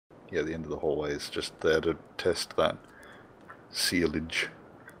Yeah, the end of the hallway is just there to test that sealage.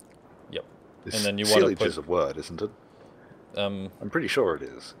 Yep. This And then you want to sealage put is a word, isn't it? I'm pretty sure it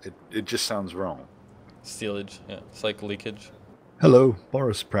is. It just sounds wrong. sealage. Yeah, it's like leakage. Hello,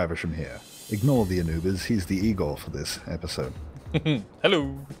 Boris Pravisham here. Ignore the Anubis, he's the Igor for this episode.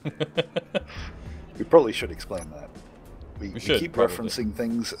 Hello. We probably should explain that. We should, keep probably. referencing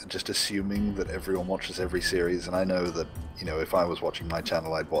things, just assuming that everyone watches every series, and I know that, you know, if I was watching my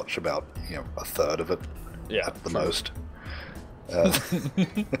channel, I'd watch about, you know, a third of it at the true. most.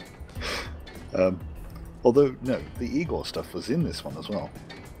 Although, no, the Igor stuff was in this one as well.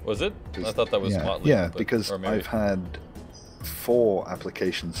 Was it? I thought that was Motley. Yeah, but, because I've had 4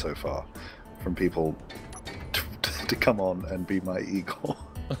 applications so far from people to come on and be my Igor.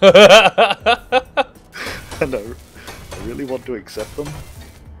 And I really want to accept them,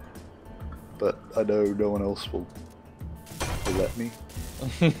 but I know no one else will let me.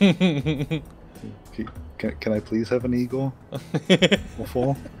 Can I please have an Igor? Or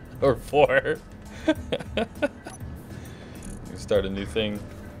 4? Or 4. You start a new thing.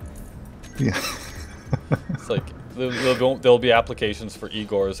 Yeah. It's like there'll be applications for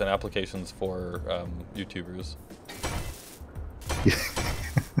Igors and applications for YouTubers. Yeah.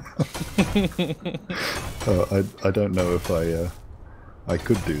 I don't know if I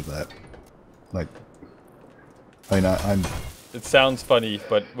could do that. Like, I mean, I'm. It sounds funny,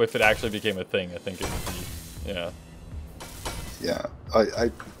 but if it actually became a thing, I think it would be, yeah. Yeah,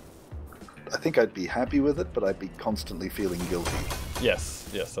 I think I'd be happy with it, but I'd be constantly feeling guilty. Yes,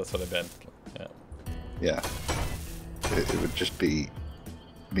 that's what I meant. Yeah. Yeah. It would just be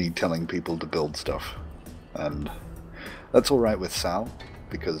me telling people to build stuff. And that's alright with Sal,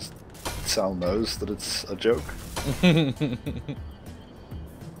 because Sal knows that it's a joke.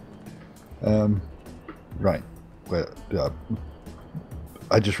 Right. Well,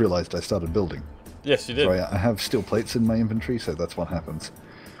 I just realized I started building. Yes, you did. So I have steel plates in my inventory, so that's what happens.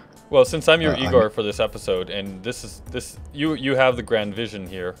 Well, since I'm your Igor for this episode, and you have the grand vision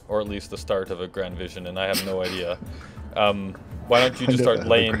here, or at least the start of a grand vision, and I have no idea. Why don't you just start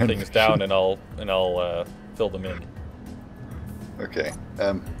laying things down, and I'll fill them in. Okay.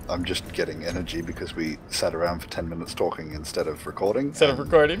 I'm just getting energy because we sat around for 10 minutes talking instead of recording. Instead of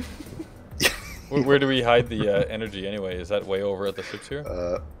recording? Where do we hide the energy anyway? Is that way over at the ships here?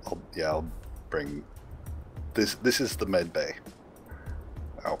 I'll bring... This is the med bay.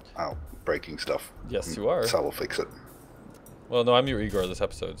 Ow, breaking stuff. Yes, you are. Sal will fix it. Well, no, I'm your Igor this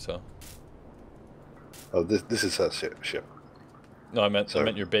episode, so... Oh, this is her ship. No, I meant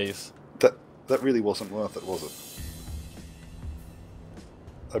your base. That really wasn't worth it, was it?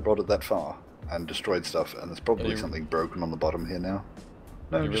 I brought it that far and destroyed stuff, and there's probably something broken on the bottom here now.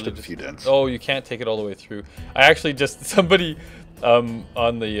 No, just a few dents. Oh, you can't take it all the way through. I actually just... Somebody on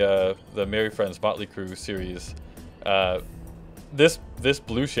the Merry Friends Motley Crew series... This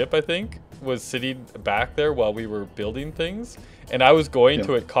blue ship, I think, was sitting back there while we were building things, and I was going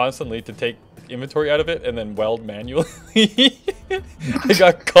to it constantly to take inventory out of it and then weld manually. I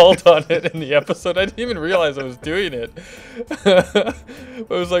got called on it in the episode. I didn't even realize I was doing it. I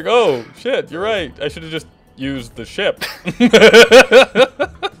was like, oh shit, you're right. I should have just used the ship.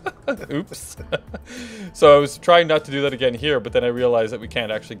 Oops. So I was trying not to do that again here, but then I realized that we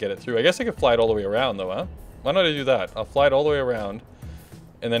can't actually get it through. I guess I could fly it all the way around though, huh? Why don't I do that? I'll fly it all the way around,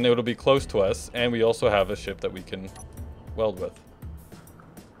 and then it'll be close to us, and we also have a ship that we can weld with.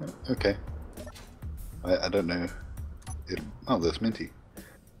 Okay. I don't know. Oh, there's Minty.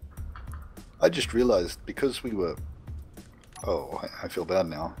 I just realized, because we were... Oh, I feel bad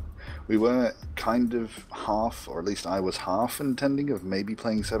now. We were kind of half, or at least I was half intending of maybe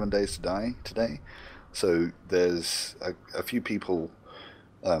playing 7 Days to Die today. So there's a few people...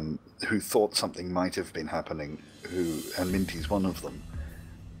 who thought something might have been happening, and Minty's one of them.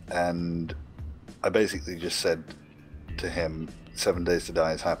 And I basically just said to him, 7 Days to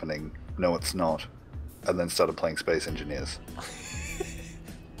Die is happening, no it's not, and then started playing Space Engineers.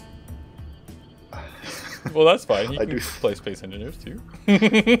 Well, that's fine, you can play Space Engineers too.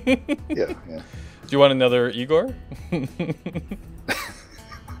 Yeah. Do you want another Igor?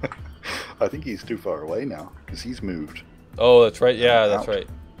 I think he's too far away now, because he's moved. Oh, that's right, yeah, that's right.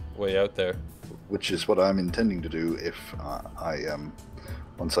 Way out there. Which is what I'm intending to do if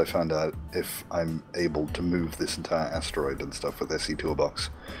once I find out if I'm able to move this entire asteroid and stuff with SC Toolbox.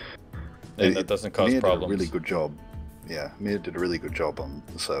 And that doesn't cause Mir problems. Did a really good job. Yeah, Mir did a really good job on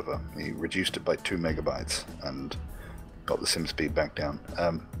the server. He reduced it by 2 megabytes and got the sim speed back down.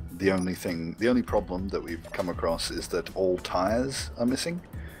 The only problem that we've come across is that all tires are missing,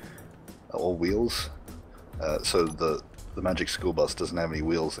 all wheels. So the Magic School Bus doesn't have any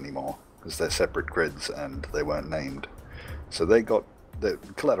wheels anymore because they're separate grids and they weren't named. So they got the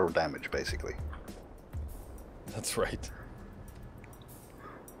collateral damage, basically. That's right.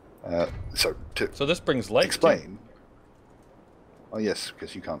 So this brings light. Explain. Too. Oh yes,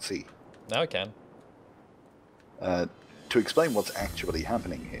 because you can't see. Now I can. To explain what's actually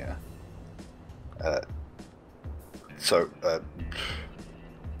happening here.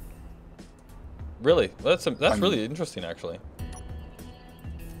 Really, that's really interesting, actually.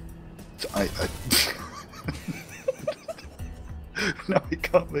 So no, I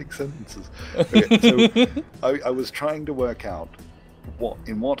can't make sentences. Okay, so I was trying to work out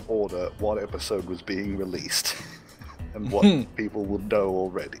in what order what episode was being released, and what people would know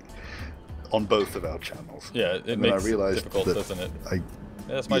already on both of our channels. Yeah, it makes it difficult, doesn't it? Yeah,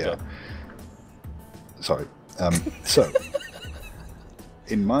 that's my job. Sorry. So,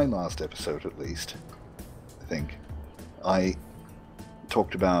 in my last episode, at least, I think, I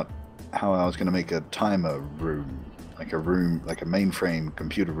talked about how I was going to make a timer room, like a mainframe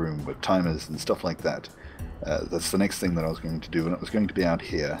computer room with timers and stuff like that. That's the next thing that I was going to do, and it was going to be out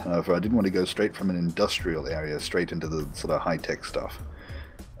here. However, I didn't want to go straight from an industrial area straight into the sort of high-tech stuff.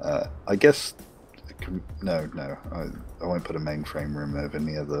 I guess... No, I won't put a mainframe room over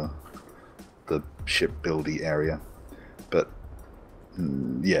near the shipbuildy area. But,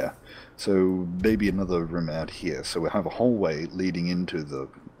 yeah. So, maybe another room out here. So we'll have a hallway leading into the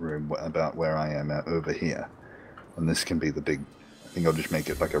room about where I am over here. And this can be the big... I think I'll just make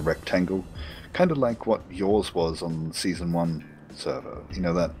it like a rectangle. Kind of like what yours was on Season 1 server. You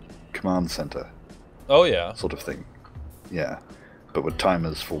know, that command center. Oh, yeah. Sort of thing. Yeah. But with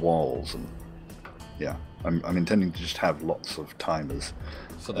timers for walls and... Yeah. I'm intending to just have lots of timers.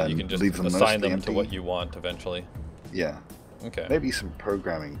 So that you can just assign them to what you want eventually. Yeah. Okay. Maybe some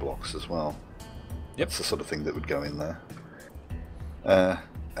programming blocks as well. Yep. That's the sort of thing that would go in there.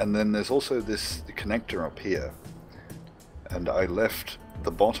 And then there's also this connector up here. And I left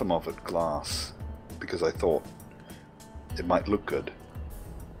the bottom of it glass because I thought it might look good.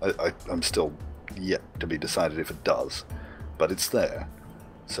 I'm still yet to be decided if it does, but it's there.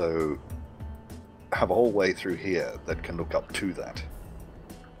 So have a whole way through here that can look up to that.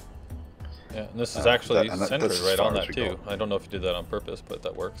 Yeah, and this is actually centered right on that too. I don't know if you did that on purpose, but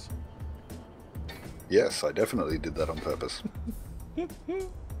that works. Yes, I definitely did that on purpose.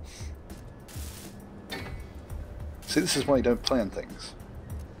 See, this is why you don't plan things.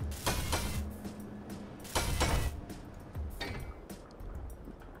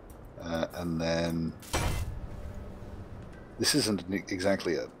 And then... This isn't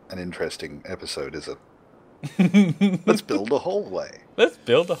exactly an interesting episode, is it? Let's build a hallway. Let's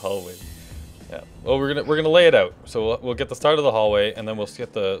build a hallway. Yeah. Well, we're gonna lay it out. So we'll get the start of the hallway, and then we'll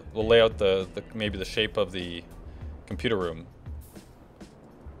lay out maybe the shape of the computer room,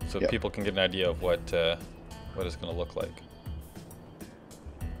 so people can get an idea of what it's gonna look like.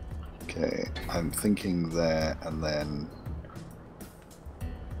 Okay, I'm thinking there, and then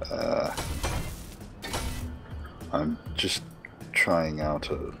I'm just trying out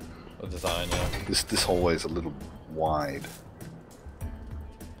a design. Yeah. This hallway is a little wide.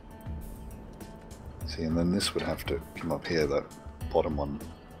 See, and then this would have to come up here. That bottom one.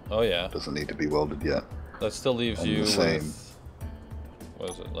 Oh yeah. Doesn't need to be welded yet. That still leaves you with, what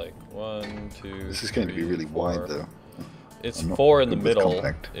is it, like 1, 2, This is going to be really 4. wide though. It's 4 in the middle.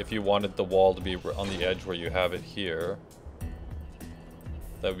 If you wanted the wall to be on the edge where you have it here,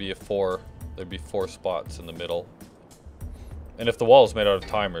 that would be a 4. There'd be 4 spots in the middle. And if the wall is made out of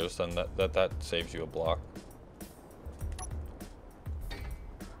timers, then that saves you a block.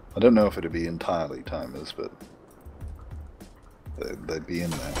 I don't know if it'd be entirely timers, but they'd be in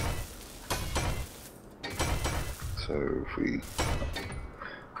there. So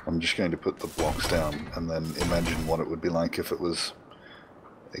I'm just going to put the blocks down and then imagine what it would be like if it was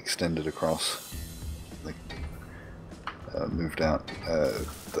extended across, like moved out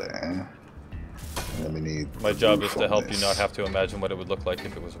there. And then we need. My job is to help you not have to imagine what it would look like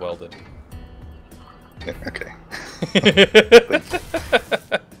if it was welded. Yeah, okay.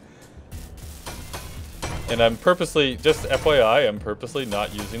 And I'm purposely, just FYI, I'm purposely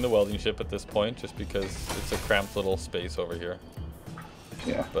not using the welding ship at this point, just because it's a cramped little space over here.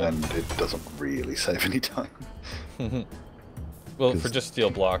 Yeah, and it doesn't really save any time. Well, for just steel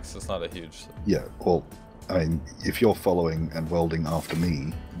blocks, it's not a huge... Yeah, well, I mean, if you're following and welding after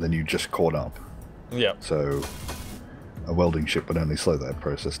me, then you just caught up. Yeah. So, a welding ship would only slow that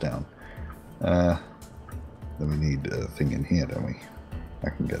process down. Then we need a thing in here, don't we? I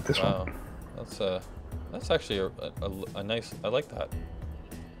can get this one. That's actually a nice... I like that.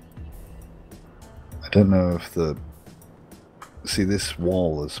 I don't know if the see, this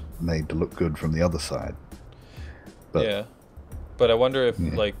wall is made to look good from the other side. But, yeah, but I wonder if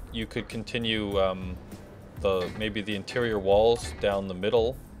yeah. like you could continue maybe the interior walls down the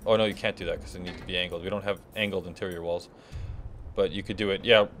middle. Oh no, you can't do that because they need to be angled. We don't have angled interior walls. But you could do it,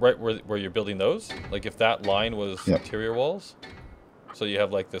 yeah, right where you're building those. Like if that line was Yep. interior walls, so you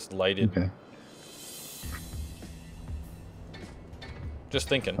have like this lighted. Okay. Just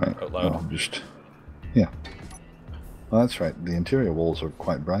thinking Right. out loud. Well, yeah. Well, that's right. The interior walls are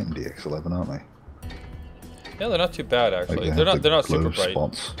quite bright in DX11, aren't they? Yeah, they're not too bad Like actually. they They're have not the super glow bright.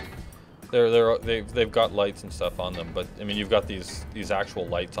 spots. They've got lights and stuff on them, but I mean you've got these actual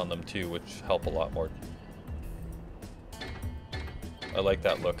lights on them too, which help a lot more. I like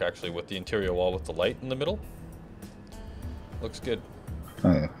that look actually with the interior wall with the light in the middle. Looks good.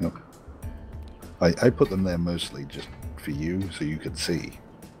 Oh yeah. Yep. I put them there mostly just for you, so you could see.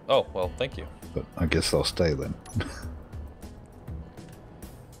 Oh well, thank you. But I guess they'll stay then.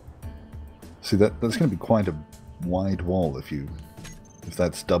 See, that's going to be quite a wide wall if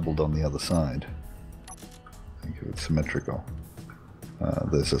that's doubled on the other side. I think if it's symmetrical.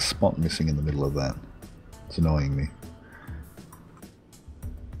 There's a spot missing in the middle of that. It's annoying me.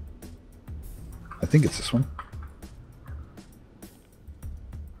 I think it's this one.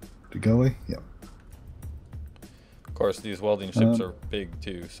 To go away? Yeah. Of course, these welding ships are big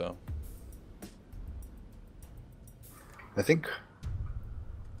too, so. I think.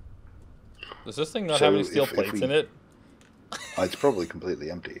 Does this thing not So have any steel if plates we- in it? It's probably completely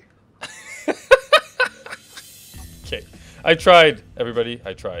empty. Okay. I tried, everybody.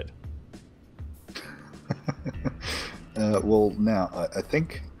 I tried. Well, now, I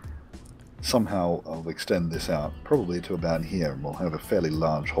think somehow I'll extend this out, probably to about here, and we'll have a fairly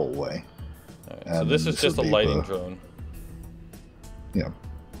large hallway. Alright, so this is just a will be lighting drone. Yeah.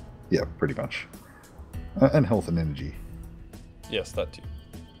 Yeah, pretty much. And health and energy. Yes, that too.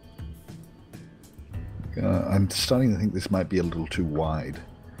 I'm starting to think this might be a little too wide.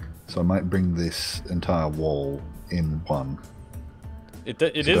 So I might bring this entire wall in one. It So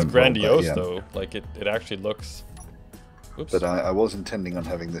is don't roll that, grandiose yeah. though. Like it actually looks. Oops. But I was intending on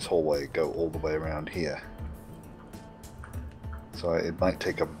having this hallway go all the way around here. So it might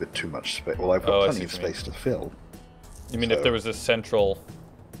take up a bit too much space. Well, I've Oh, I got see plenty of what you mean. space to fill. You mean if so- there was a central,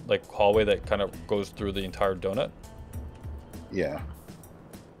 like hallway that kind of goes through the entire donut? Yeah.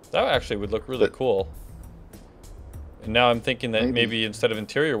 That actually would look really But- cool. And now I'm thinking that Maybe. maybe instead of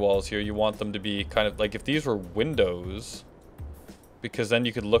interior walls here, you want them to be kind of like if these were windows, because then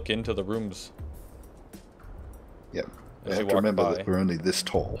you could look into the rooms. Yep. As You you have to walk remember by. that we're only this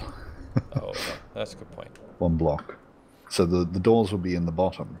tall. Oh, okay. That's a good point. One block. So the doors will be in the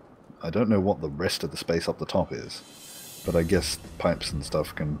bottom. I don't know what the rest of the space up the top is, but I guess pipes and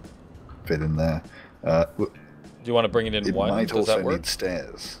stuff can fit in there. Do you want to bring it in It one? might Does also that work? need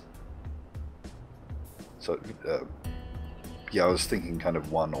stairs. So, yeah, I was thinking kind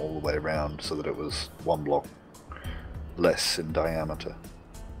of one all the way around so that it was one block less in diameter.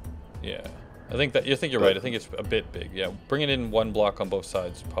 Yeah. I think you're But- right. I think it's a bit big. Yeah. Bring it in one block on both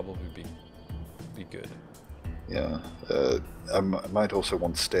sides would probably be good. Yeah. I might also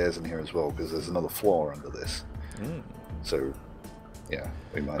want stairs in here as well because there's another floor under this. Mm. So, yeah,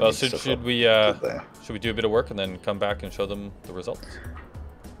 we might. Well, need stuff should up we to there. should we do a bit of work and then come back and show them the results?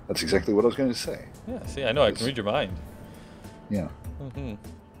 That's exactly what I was going to say. Yeah. See, I know I can read your mind. Yeah. Hmm.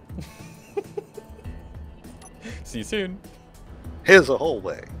 See you soon. Here's a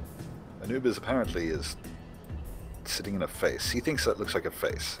hallway. Anubis apparently is sitting in a face. He thinks that looks like a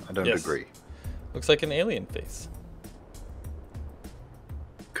face. I don't Yes. agree. Looks like an alien face.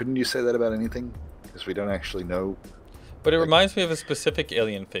 Couldn't you say that about anything? Because we don't actually know. But it Like- reminds me of a specific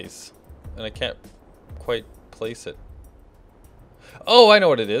alien face, and I can't quite place it. Oh, I know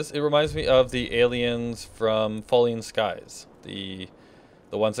what it is. It reminds me of the aliens from Falling Skies, the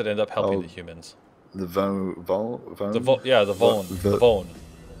ones that end up helping Oh. the humans. The Vone? The Vone. The Vone.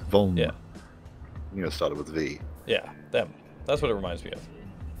 Voln. Yeah, You know, it started with V. yeah, them. That's what it reminds me of.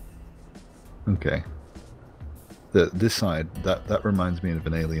 Okay. This side, that reminds me of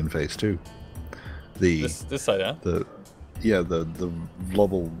an alien face too. This side, huh? The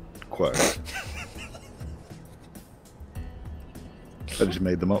Vlobble quirk. I just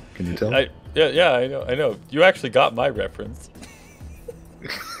made them up. Can you tell? Yeah, I know. You actually got my reference.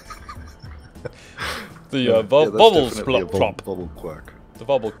 The bubbles definitely a plop plop. Bubble quirk. The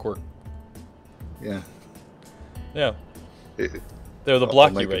bubble quirk. Yeah. Yeah, It, they're the I'll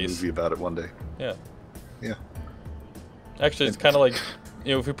blocky make a race. movie about it one day. Yeah. Yeah. Actually, it's kind of like,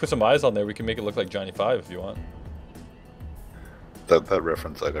 if we put some eyes on there, we can make it look like Johnny Five if you want. That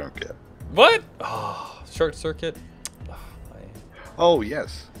reference I don't get. What? Oh, short circuit. Oh, Oh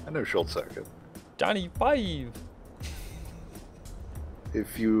yes, I know short circuit. Johnny 5.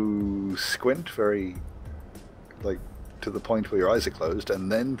 If you squint very, like, to the point where your eyes are closed,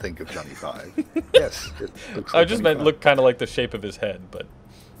 and then think of Johnny 5, yes, it looks like I just Johnny meant 5. look kind of like the shape of his head, but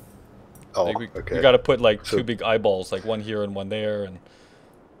Oh, like okay. you got to put like So- two big eyeballs, like one here and one there, and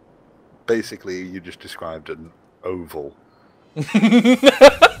Basically, you just described an oval.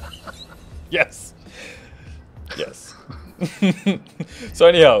 yes, yes. So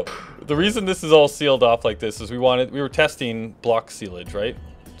anyhow, the reason this is all sealed off like this is we were testing block sealage, right?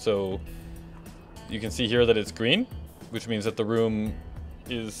 So you can see here that it's green, which means that the room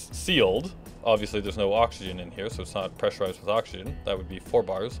is sealed. Obviously, there's no oxygen in here, so it's not pressurized with oxygen. That would be 4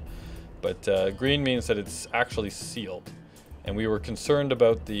 bars. But green means that it's actually sealed. And we were concerned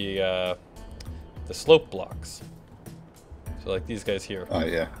about the slope blocks. So like these guys here Oh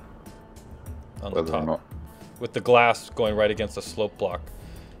yeah. on the Whether or top, not. with the glass going right against the slope block.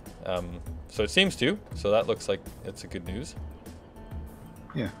 So it seems to. So that looks like it's a good news.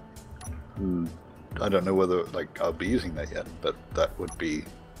 Yeah. I don't know whether I'll be using that yet, but that would be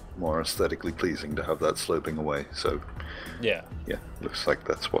more aesthetically pleasing to have that sloping away. So Yeah. yeah, looks like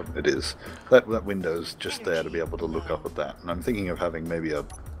that's what it is. That window's just there to be able to look up at that. And I'm thinking of having maybe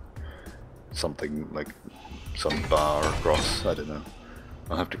something like some bar across. I don't know.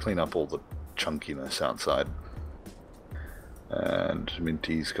 I'll have to clean up all the chunkiness outside. And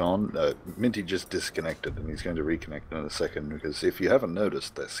Minty's gone. Minty just disconnected, and he's going to reconnect in a second, because if you haven't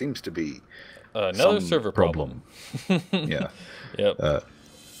noticed, there seems to be Another some server problem. Yeah. Yep.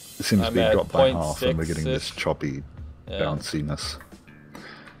 It seems to I'm be at dropped by half, and we're getting this 0.6-ish. choppy Yeah. bounciness.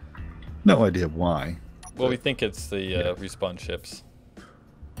 No idea why. Well, we think it's the respawn chips.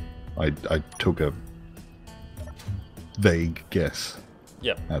 I took a vague guess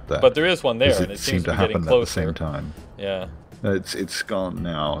Yeah. at that. But there is one there, 'cause and it seems seemed to to be getting happen at the closer. same time. Yeah. It's gone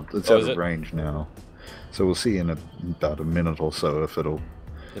now. It's Oh, out is of it? range now. So we'll see in about a minute or so if it'll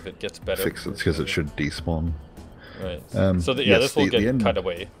If it gets better. fix it, because it should despawn. Right. Um, So yes, this will the get end- cut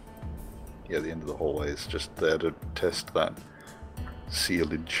away. Yeah, the end of the hallway is just there to test that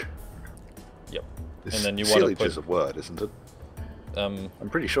sealage. Yep. This And then you want to sealage put is a word, isn't it? I'm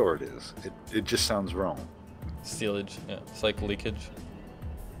pretty sure it is. It just sounds wrong. sealage. Yeah. It's like leakage.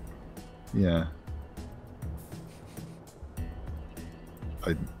 Yeah.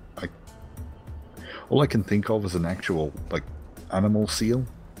 All I can think of is an actual animal seal.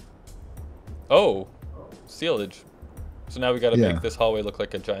 Oh, sealage. So now we got to Yeah. make this hallway look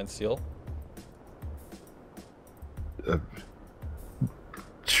like a giant seal.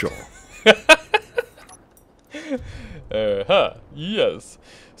 Sure. Yes.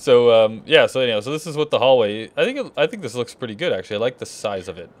 So yeah. So anyhow, so this is what the hallway. I think this looks pretty good actually. I like the size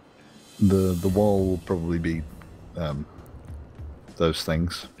of it. The wall will probably be those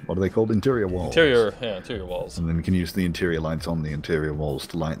things. What are they called? Interior walls. Interior walls. And then you can use the interior lights on the interior walls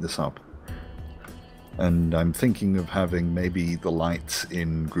to light this up. And I'm thinking of having maybe the lights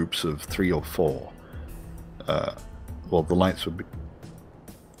in groups of 3 or 4. Well, the lights would be...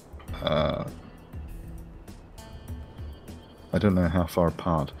 I don't know how far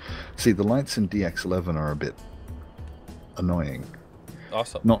apart. See, the lights in DX11 are a bit annoying.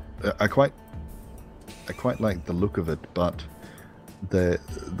 Awesome. Not, I quite like the look of it, but the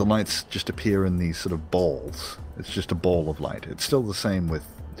lights just appear in these sort of balls. It's just a ball of light. It's still the same with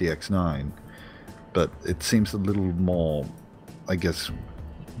DX9, but it seems a little more, I guess,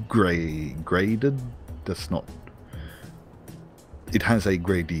 graded. That's not. It has a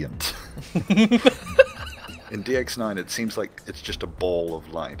gradient. In DX9, it seems like it's just a ball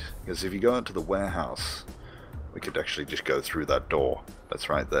of light. Because if you go into the warehouse, we could actually just go through that door. That's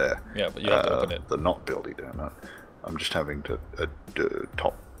right there. Yeah, but you have to open it. The not buildy donut. I'm just having to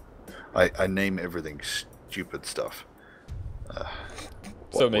top. I name everything stupid stuff.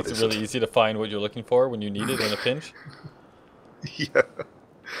 So it makes it really easy to find what you're looking for when you need it in a pinch. Yeah.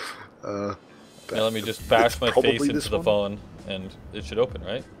 Now let me just bash my probably face into this the one? phone, and it should open,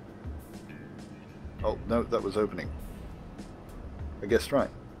 right? Oh no, that was opening. I guessed right.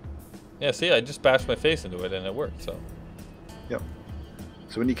 Yeah, see, I just bashed my face into it, and it worked, so... Yep.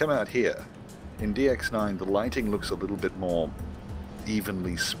 So when you come out here, in DX9, the lighting looks a little bit more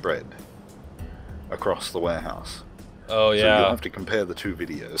evenly spread across the warehouse. Oh, So yeah. you'll have to compare the 2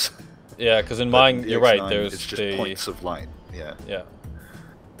 videos. Yeah, because in But mine, in you're right, DX9, there's it's just the... points of light. Yeah. Yeah.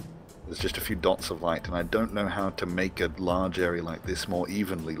 There's just a few dots of light, and I don't know how to make a large area like this more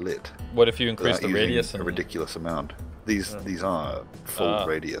evenly lit. What if you increase without the using radius? a And... ridiculous amount. These are full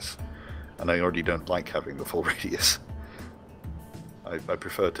radius, and I already don't like having the full radius. I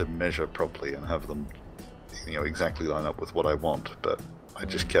prefer to measure properly and have them exactly line up with what I want, but I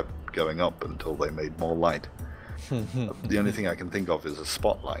just kept going up until they made more light. The only thing I can think of is a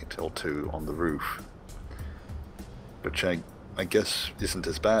spotlight or two on the roof, which I guess isn't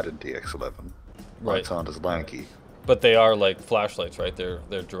as bad in DX11. Right. Lights aren't as lanky. But they are like flashlights, right? They're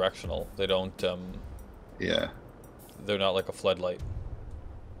directional. They don't. Yeah. They're not like a floodlight.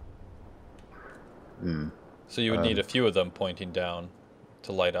 Mm. So you would need a few of them pointing down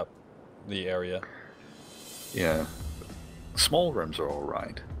to light up the area. Yeah. Small rooms are all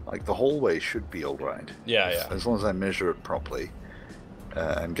right. Like the hallway should be all right. Yeah, yeah. As long as I measure it properly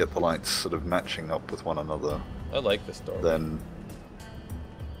and get the lights sort of matching up with one another. I like this door. Then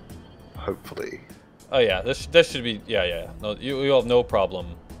hopefully. Oh yeah, this should be. Yeah. No, you'll have no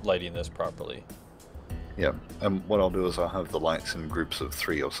problem lighting this properly. Yeah, and what I'll do is I'll have the lights in groups of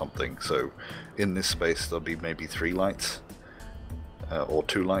 3 or something. So in this space there'll be maybe 3 lights or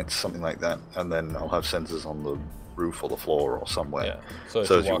 2 lights, something like that, and then I'll have sensors on the roof or the floor or somewhere. Yeah. So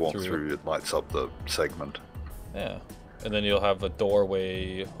as you walk through, it lights up the segment. Yeah, and then you'll have a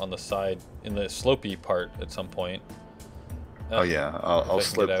doorway on the side in the slopey part at some point. Oh yeah, I'll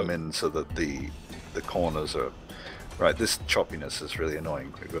slope them in so that the corners are. Right, this choppiness is really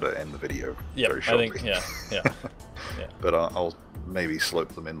annoying. We've got to end the video very shortly. I think, yeah. But I'll maybe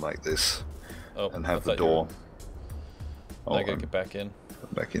slope them in like this and have the door. I gotta get back in.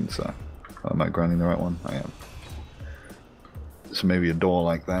 Back in, so am I grinding the right one? I am. So maybe a door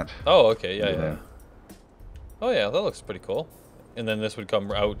like that. Oh, okay, yeah. Oh yeah, that looks pretty cool. And then this would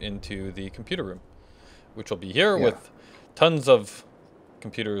come out into the computer room, which will be here with tons of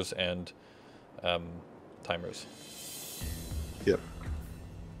computers and timers. Yep.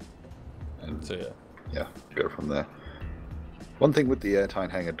 And so yeah, go from there. One thing with the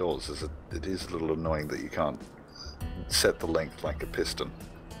airtight hangar doors is that it is a little annoying that you can't set the length like a piston.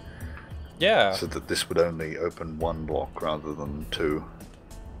 Yeah. So that this would only open 1 block rather than 2.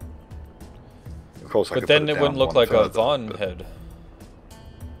 Of course, but then it wouldn't look like a Vaughn head.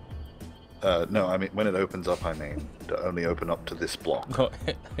 No, I mean when it opens up, I mean to only open up to this block. No,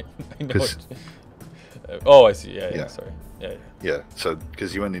 I know. Oh, I see. Yeah. Sorry. Yeah. So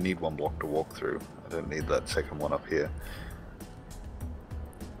because you only need 1 block to walk through, I don't need that second one up here.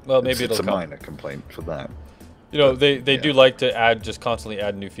 Well, maybe it's a minor complaint for that. You know, they do like to constantly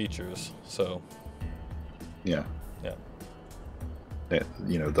add new features. So. Yeah. Yeah.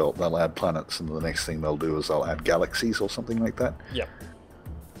 You know, they'll add planets, and the next thing they'll do is they'll add galaxies or something like that. Yeah.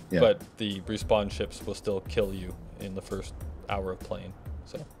 But the respawn ships will still kill you in the first hour of playing.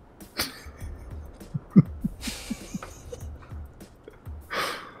 So.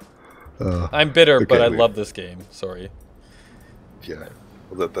 I'm bitter, okay, but I love this game. Sorry. Yeah,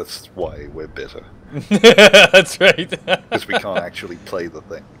 well, that's why we're bitter. That's right. Because we can't actually play the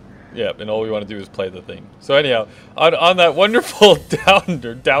thing. Yeah, and all we want to do is play the thing. So anyhow, on that wonderful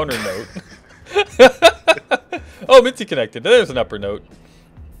downer note. Oh, Mitzi connected. There's an upper note.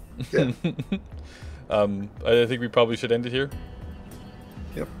 Yeah. I think we probably should end it here.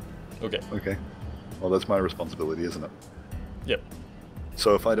 Yep. Okay. Well, that's my responsibility, isn't it? Yep.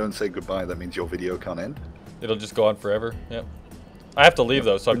 So if I don't say goodbye, that means your video can't end? It'll just go on forever. Yep. I have to leave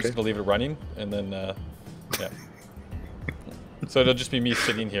though, so I'm just gonna leave it running, and then yeah. So it'll just be me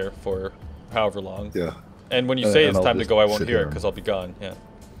sitting here for however long. Yeah. And when you say it's I'll time to go, I won't hear it and... because I'll be gone. Yeah.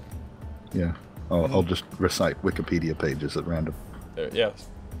 Yeah. I'll just recite Wikipedia pages at random. Yeah.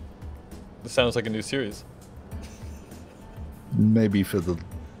 This sounds like a new series. Maybe for the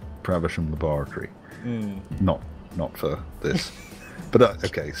Pravisham Laboratory. Not for this. But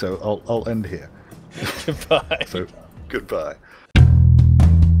okay, so I'll end here. Goodbye. So goodbye.